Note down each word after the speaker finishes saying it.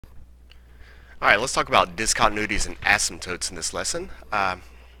Alright, let's talk about discontinuities and asymptotes in this lesson.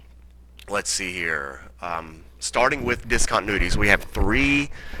 Let's see here. Starting with discontinuities, we have three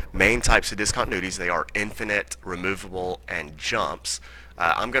main types of discontinuities. They are infinite, removable, and jumps.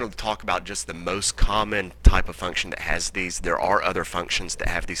 I'm going to talk about just the most common type of function that has these. There are other functions that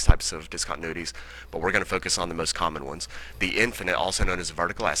have these types of discontinuities, but we're going to focus on the most common ones. The infinite, also known as a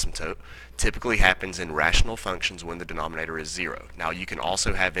vertical asymptote, typically happens in rational functions when the denominator is 0. Now, you can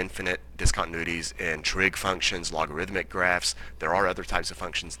also have infinite discontinuities in trig functions, logarithmic graphs. There are other types of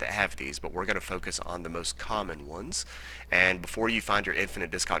functions that have these, but we're going to focus on the most common ones. And before you find your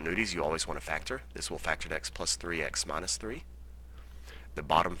infinite discontinuities, you always want to factor. This will factor to x plus 3, x minus 3. The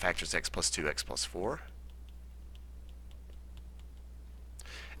bottom factors x plus 2, x plus 4.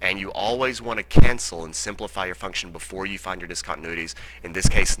 And you always want to cancel and simplify your function before you find your discontinuities. In this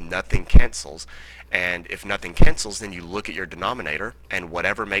case, nothing cancels. And if nothing cancels, then you look at your denominator, and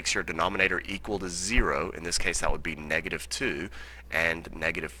whatever makes your denominator equal to 0, in this case that would be negative 2 and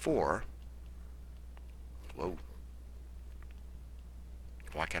negative 4. Whoa.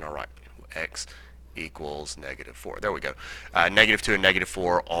 Why can't I write x equals negative 4? There we go. Negative 2 and negative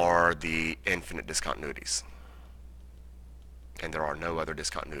 4 are the infinite discontinuities. And there are no other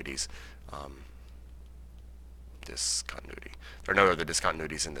discontinuities. There are no other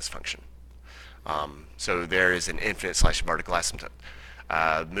discontinuities in this function. So there is an infinite slash vertical asymptote.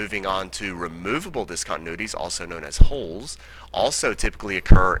 Moving on to removable discontinuities, also known as holes, also typically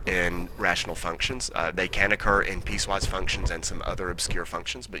occur in rational functions. They can occur in piecewise functions and some other obscure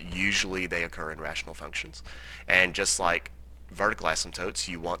functions, but usually they occur in rational functions. And just like vertical asymptotes,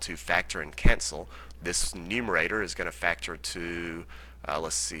 you want to factor and cancel. This numerator is going to factor to,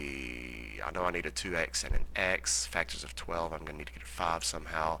 let's see, I know I need a 2x and an x, factors of 12, I'm going to need to get a 5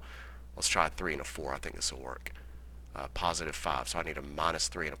 somehow. Let's try a 3 and a 4, I think this will work. Positive 5, so I need a minus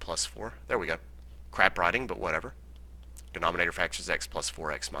 3 and a plus 4. There we go. Crap writing, but whatever. Denominator factors x plus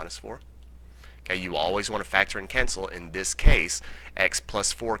 4, x minus 4. Okay, you always want to factor and cancel. In this case, x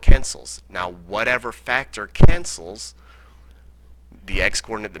plus 4 cancels. Now, whatever factor cancels, the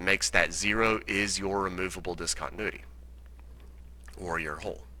x-coordinate that makes that 0 is your removable discontinuity, or your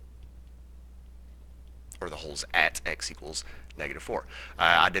hole, or the holes at x equals negative 4.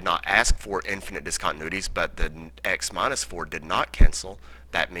 I did not ask for infinite discontinuities, but the x minus 4 did not cancel.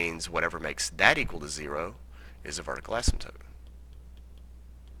 That means whatever makes that equal to 0 is a vertical asymptote.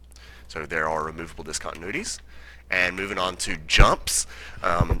 So there are removable discontinuities. And moving on to jumps,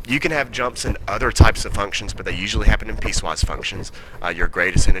 you can have jumps in other types of functions, but they usually happen in piecewise functions. Your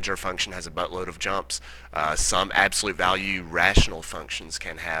greatest integer function has a buttload of jumps. Some absolute value rational functions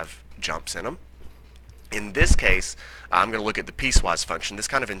can have jumps in them. In this case, I'm going to look at the piecewise function. This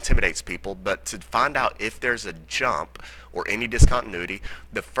kind of intimidates people, but to find out if there's a jump or any discontinuity,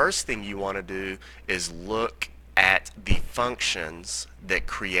 the first thing you want to do is look at the functions that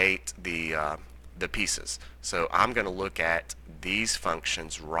create the pieces. So I'm going to look at these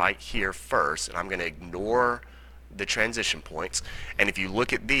functions right here first, and I'm going to ignore the transition points. And if you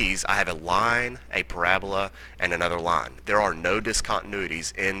look at these, I have a line, a parabola, and another line. There are no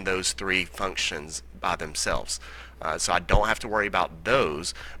discontinuities in those three functions by themselves. So I don't have to worry about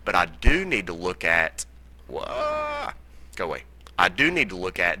those, but I do need to look at, go away. I do need to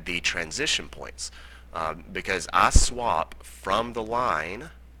look at the transition points because I swap from the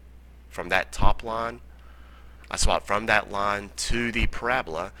line, from that top line, I swap from that line to the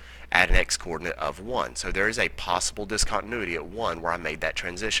parabola at an x-coordinate of 1. So there is a possible discontinuity at 1 where I made that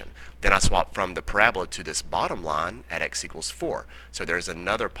transition. Then I swap from the parabola to this bottom line at x equals 4. So there's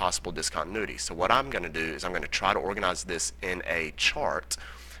another possible discontinuity. So what I'm going to do is I'm going to try to organize this in a chart.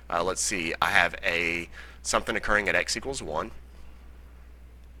 Let's see, I have something occurring at x equals 1.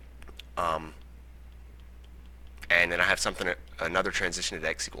 And then I have another transition at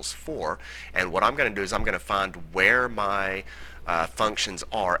x equals 4. And what I'm going to do is I'm going to find where my functions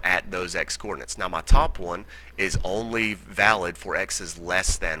are at those x-coordinates. Now my top one is only valid for x is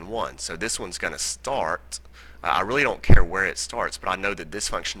less than 1. So this one's going to start, I really don't care where it starts, but I know that this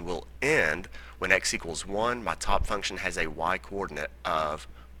function will end when x equals 1. My top function has a y-coordinate of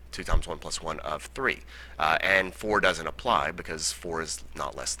 2 times 1 plus 1 of 3. And 4 doesn't apply because 4 is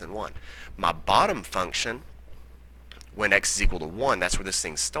not less than 1. My bottom function, when x is equal to 1, that's where this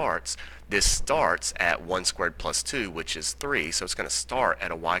thing starts. This starts at 1 squared plus 2, which is 3. So it's going to start at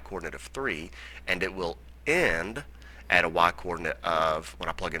a y-coordinate of 3, and it will end at a y-coordinate of, when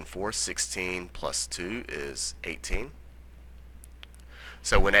I plug in 4, 16 plus 2 is 18.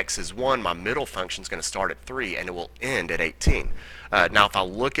 So when x is 1, my middle function is going to start at 3 and it will end at 18. Now if I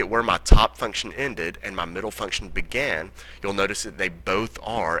look at where my top function ended and my middle function began, you'll notice that they both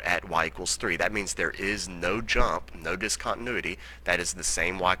are at y equals 3. That means there is no jump, no discontinuity. That is the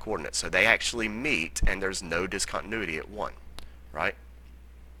same y coordinate. So they actually meet and there's no discontinuity at 1, right?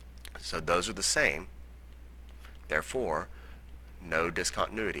 So those are the same. Therefore, no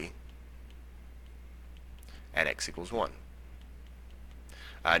discontinuity at x equals 1.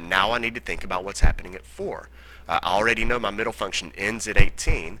 Now I need to think about what's happening at 4. I already know my middle function ends at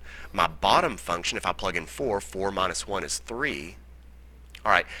 18. My bottom function, if I plug in 4, 4 minus 1 is 3.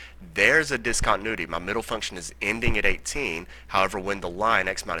 All right, there's a discontinuity. My middle function is ending at 18. However, when the line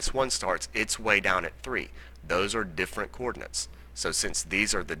x minus 1 starts, it's way down at 3. Those are different coordinates. So since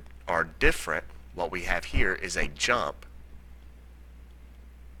these are different, what we have here is a jump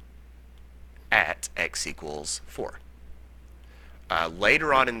at x equals 4.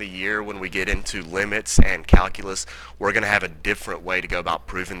 Later on in the year, when we get into limits and calculus, we're going to have a different way to go about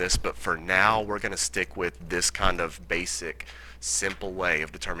proving this, but for now we're going to stick with this kind of basic, simple way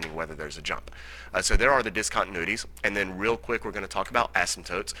of determining whether there's a jump. So there are the discontinuities, and then real quick we're going to talk about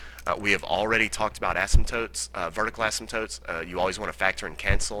asymptotes. We have already talked about asymptotes, vertical asymptotes. You always want to factor and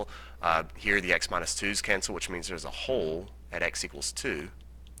cancel. Here the x minus 2's cancel, which means there's a hole at x equals 2.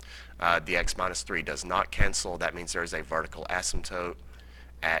 The x minus 3 does not cancel. That means there is a vertical asymptote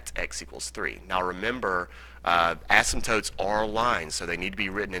at x equals 3. Now remember, asymptotes are lines, so they need to be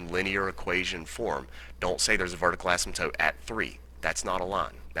written in linear equation form. Don't say there's a vertical asymptote at 3. That's not a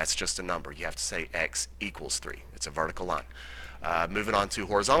line. That's just a number. You have to say x equals 3. It's a vertical line. Moving on to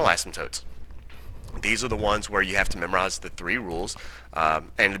horizontal asymptotes. These are the ones where you have to memorize the 3 rules.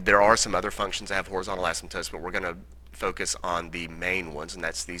 And there are some other functions that have horizontal asymptotes, but we're going to focus on the main ones, and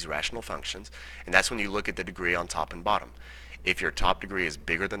that's these rational functions. And that's when you look at the degree on top and bottom. If your top degree is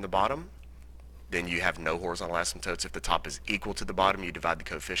bigger than the bottom, then you have no horizontal asymptotes. If the top is equal to the bottom, you divide the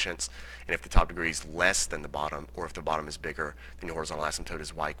coefficients. And if the top degree is less than the bottom, or if the bottom is bigger, then your horizontal asymptote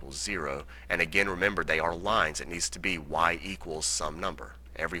is y equals 0. And again, remember, they are lines. It needs to be y equals some number.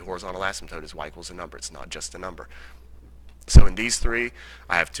 Every horizontal asymptote is y equals a number. It's not just a number. So in these 3,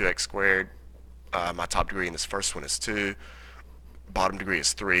 I have 2x squared. My top degree in this first one is 2. Bottom degree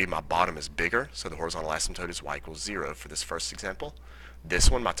is 3. My bottom is bigger, so the horizontal asymptote is y equals 0 for this first example.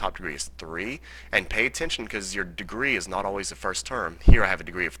 This one, my top degree is 3. And pay attention, because your degree is not always the first term. Here I have a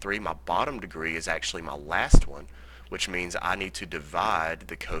degree of 3. My bottom degree is actually my last one, which means I need to divide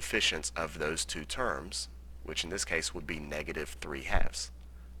the coefficients of those 2 terms, which in this case would be negative 3 halves.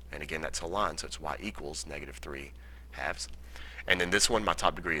 And again, that's a line, so it's y equals negative 3 halves. And then this one, my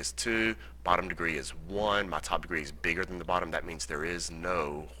top degree is 2, bottom degree is 1. My top degree is bigger than the bottom. That means there is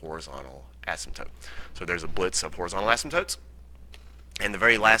no horizontal asymptote. So there's a blitz of horizontal asymptotes. And the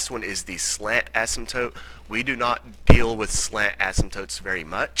very last one is the slant asymptote. We do not deal with slant asymptotes very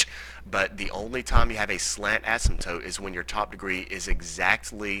much, but the only time you have a slant asymptote is when your top degree is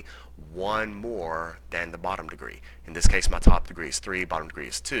exactly 1 more than the bottom degree. In this case, my top degree is 3, bottom degree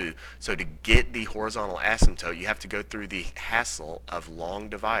is 2. So to get the horizontal asymptote, you have to go through the hassle of long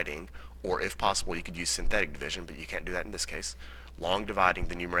dividing, or if possible, you could use synthetic division, but you can't do that in this case. Long dividing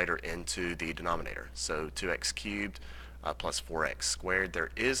the numerator into the denominator. So 2x cubed plus 4x squared.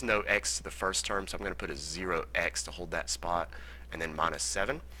 There is no x to the first term, so I'm going to put a 0x to hold that spot, and then minus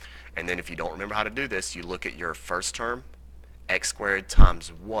 7. And then if you don't remember how to do this, you look at your first term. X squared times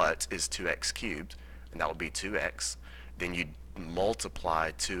what is 2x cubed, and that would be 2x. Then you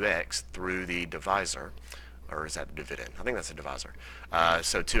multiply 2x through the divisor, or is that the dividend? I think that's a divisor.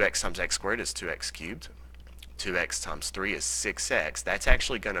 So 2x times x squared is 2x cubed. 2x times 3 is 6x. That's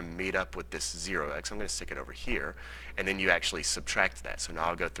actually going to meet up with this 0x. I'm going to stick it over here, and then you actually subtract that. So now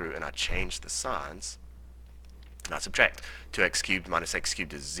I'll go through and I change the signs. And I subtract. 2x cubed minus x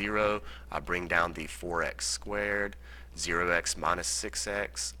cubed is 0. I bring down the 4x squared. 0x minus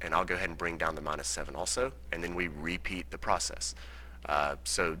 6x, and I'll go ahead and bring down the minus 7 also, and then we repeat the process.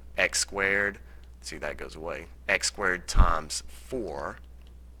 So x squared, see that goes away, x squared times 4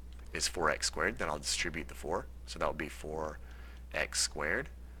 is 4x squared, then I'll distribute the 4, so that will be 4x squared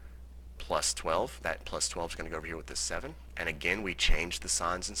plus 12, that plus 12 is going to go over here with this 7, and again we change the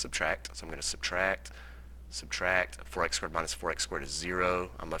signs and subtract, so I'm going to subtract, 4x squared minus 4x squared is 0,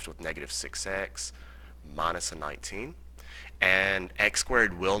 I'm left with negative 6x, minus a 19, and x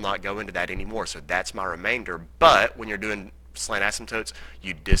squared will not go into that anymore, so that's my remainder. But when you're doing slant asymptotes,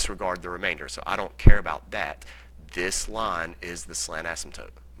 you disregard the remainder, so I don't care about that. This line is the slant asymptote.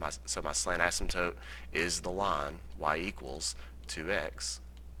 So my slant asymptote is the line y equals 2x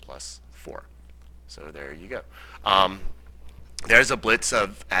plus 4. So there you go. There's a blitz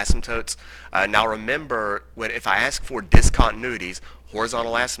of asymptotes. Now remember, if I ask for discontinuities,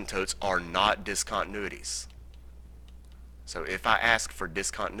 horizontal asymptotes are not discontinuities. So if I ask for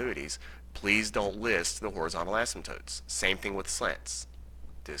discontinuities, please don't list the horizontal asymptotes. Same thing with slants.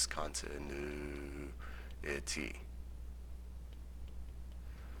 Discontinuity.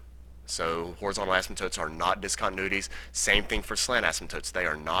 So horizontal asymptotes are not discontinuities. Same thing for slant asymptotes. They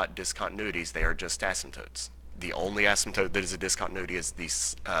are not discontinuities. They are just asymptotes. The only asymptote that is a discontinuity is the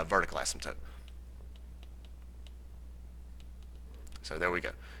vertical asymptote. So there we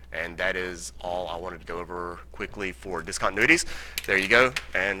go. And that is all I wanted to go over quickly for discontinuities. There you go,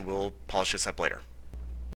 and we'll polish this up later.